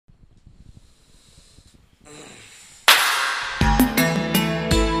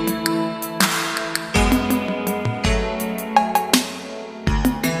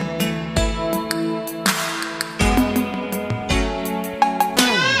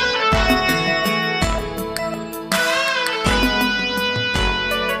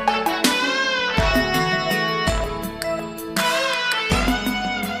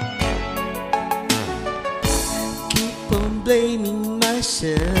Blaming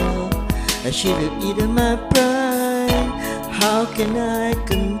myself, I should have eaten my pride. How can I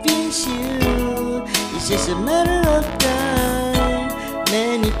convince you? It's just a matter of time.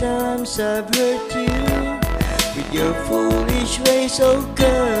 Many times I've hurt you with your foolish ways, oh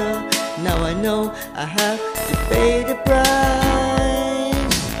girl. Now I know I have to pay the price.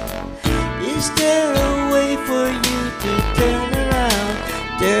 Is there a way for you to turn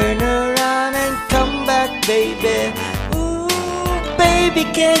around and come back, baby? Baby,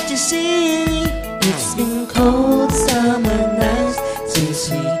 can't you see? It's been cold summer nights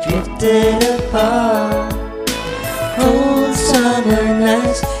since we drifted apart. Cold summer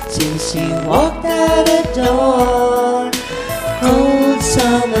nights since you walked out the door. Cold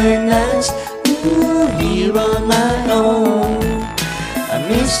summer nights, ooh, here on my own. I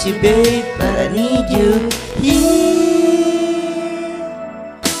miss you, babe, but I need you here.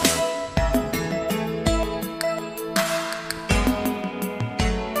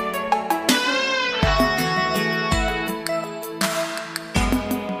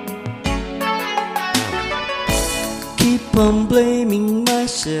 Keep on blaming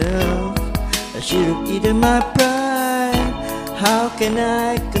myself, I should have eaten my pride. How can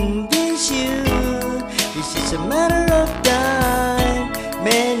I convince you? This is a matter of time.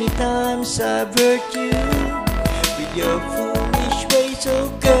 Many times I've hurt you with your foolish ways,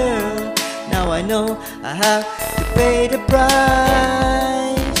 oh girl. Now I know I have to pay the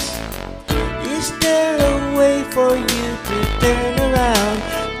price. Is there a way for you to turn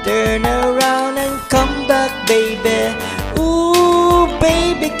around and come back, baby? Ooh,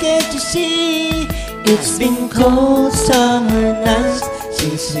 baby, can't you see? It's been cold summer nights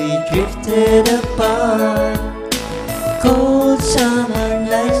since we drifted apart. Cold summer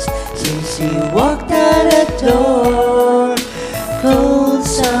nights since you walked out the door. Cold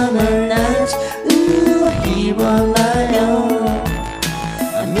summer nights, ooh, here on my own.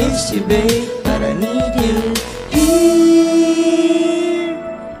 I miss you, babe, but I need you here.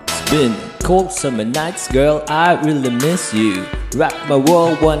 It's been cold summer nights, girl, I really miss you. Rock my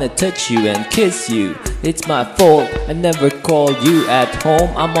world, wanna touch you and kiss you. It's my fault, I never called you at home.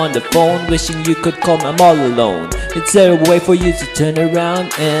 I'm on the phone, wishing you could call me, I'm all alone. Is there a way for you to turn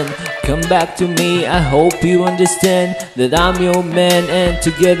around and come back to me? I hope you understand that I'm your man, and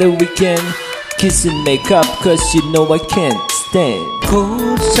together we can kiss and make up, cause you know I can't stand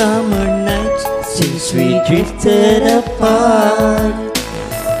cold summer nights since we drifted apart.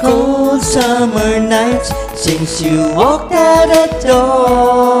 Cold summer nights since you walked out the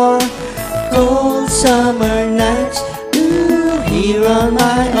door. Cold summer nights, ooh, here on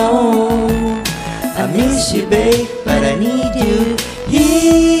my own. I miss you, babe, but I need you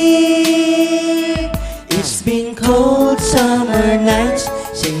here. It's been cold summer nights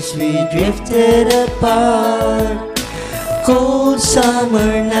since we drifted apart. Cold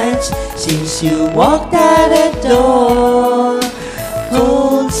summer nights since you walked out the door.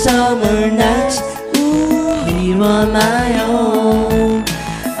 Cold summer nights, ooh, here on my own.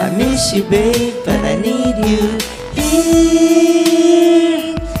 I miss you, babe, but I need you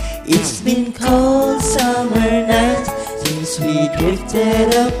here. It's been cold summer nights since we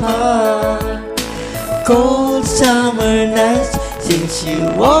drifted apart. Cold summer nights since you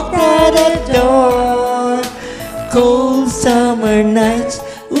walked out the door. Cold summer nights,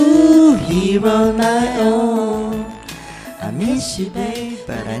 ooh, here on my own. I miss you, babe,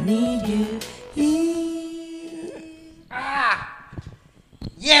 but I need you here.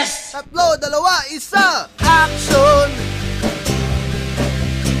 Yes! Tatlo, dalawa, isa! Action!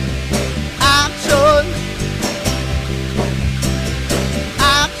 Action!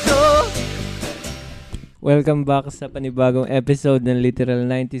 Action! Welcome back sa panibagong episode ng Literal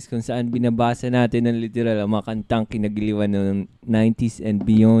 90s, kung saan binabasa natin ng literal ang mga kantang kinagiliwan ng 90s and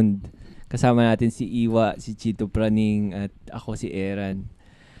beyond. Kasama natin si Iwa, si Chito Praning, at ako si Eran.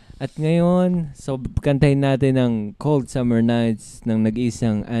 At ngayon, so kantahin natin ang Cold Summer Nights ng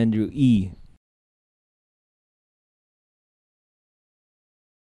nag-iisang Andrew E.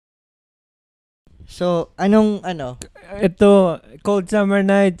 So, anong ano? Ito, Cold Summer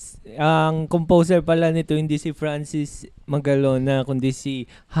Nights, ang composer pala nito hindi si Francis Magalona, kundi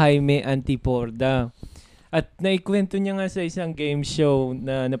si Jaime Antiporda. At naikwento niya nga sa isang game show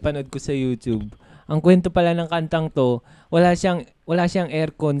na napanood ko sa YouTube. ang kwento pala ng kantang to, wala siyang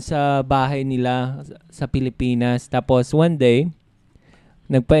aircon sa bahay nila sa Pilipinas. Tapos one day,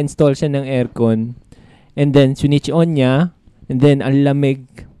 nagpa-install siya ng aircon and then switch on niya and then ang lamig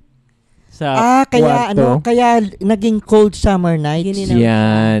sa kwarto. Kaya naging cold summer nights.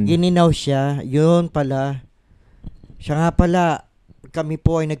 Gininaw siya. Yun pala. Siya nga pala, kami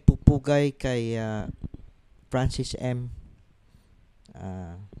po ay nagpupugay kay Francis M.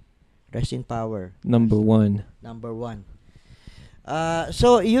 Rest in power. Number one.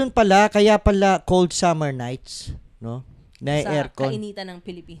 So, yun pala, kaya pala cold summer nights, no? Na sa aircon.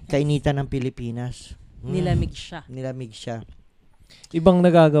 Kainitan ng Pilipinas. Nilamig siya. Ibang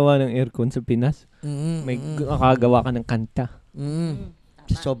nagagawa ng aircon sa Pinas. May nakagawa ka ng kanta.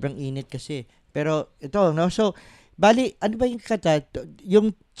 Sobrang init kasi. Pero ito, no? So, bali, ano ba yung kata?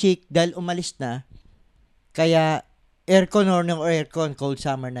 Yung chick, dahil umalis na, kaya aircon or aircon, cold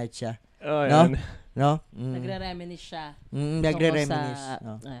summer night siya. Oh, no? Yan. No? Nagre-reminisce siya. Nagre-reminisce.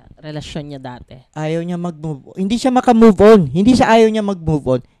 Sa relasyon niya dati. Ayaw niya mag-move on. Hindi siya maka-move on. Hindi siya ayaw niya mag-move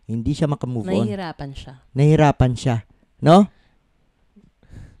on. Hindi siya maka-move on. Nahihirapan siya. No?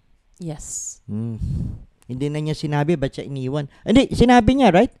 Yes. Hindi na niya sinabi, ba't siya iniwan? Hindi, sinabi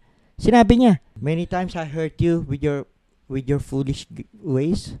niya, right? Sinabi niya, many times I hurt you with your foolish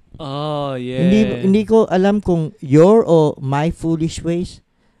ways. Oh, yeah. Hindi ko alam kung your o my foolish ways.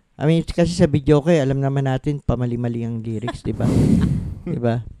 I mean, kasi sa video ko, alam naman natin, pamali-mali ang lyrics, di ba? Di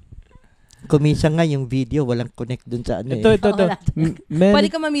ba? Kuminsan nga yung video, walang connect dun sa ano. Ito.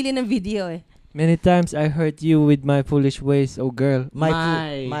 Pwede ka mamili ng video eh. Many times I hurt you with my foolish ways, oh girl.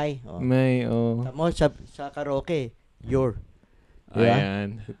 My. Tamo sa karaoke, your. Diba?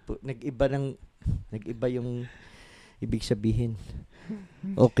 Ayan. Nag-iba yung ibig sabihin.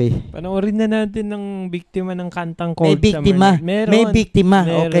 Okay. Panoorin na natin ng biktima ng kantang Cold Summer. May biktima.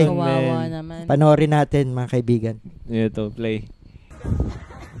 Okay. Kawawa naman. Panoorin natin, mga kaibigan. Ito, play.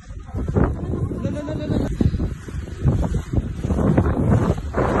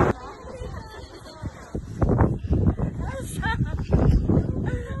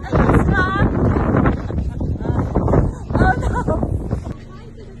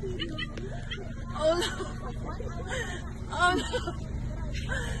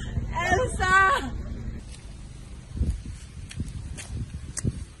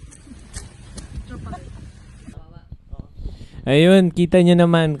 Ayun, kita nyo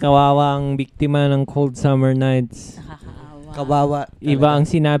naman, kawawa ang biktima ng cold summer nights. Nakakaawa. Kawawa. Iba ang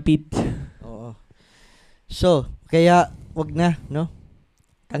sinapit. Oo. So, kaya wag na, no?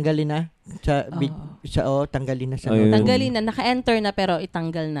 Tanggalin na. Tanggalin na sa Tanggalin na. Naka-enter na pero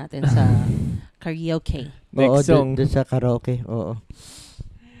itanggal natin sa karaoke. Next song. Doon sa karaoke. Oo.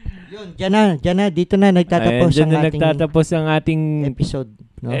 Yun, dyan na. Dito na nagtatapos ang ating episode.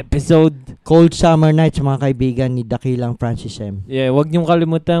 No? Episode. Cold Summer Nights, mga kaibigan ni Dakilang Francis M. Yeah, wag niyong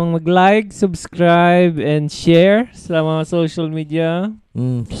kalimutang mag-like, subscribe, and share sa mga social media.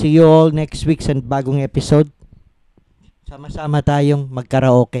 See you all next week sa bagong episode. Sama-sama tayong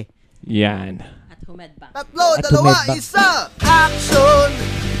mag-karaoke. Yan. At humedbang. 3, 2, 1, 1!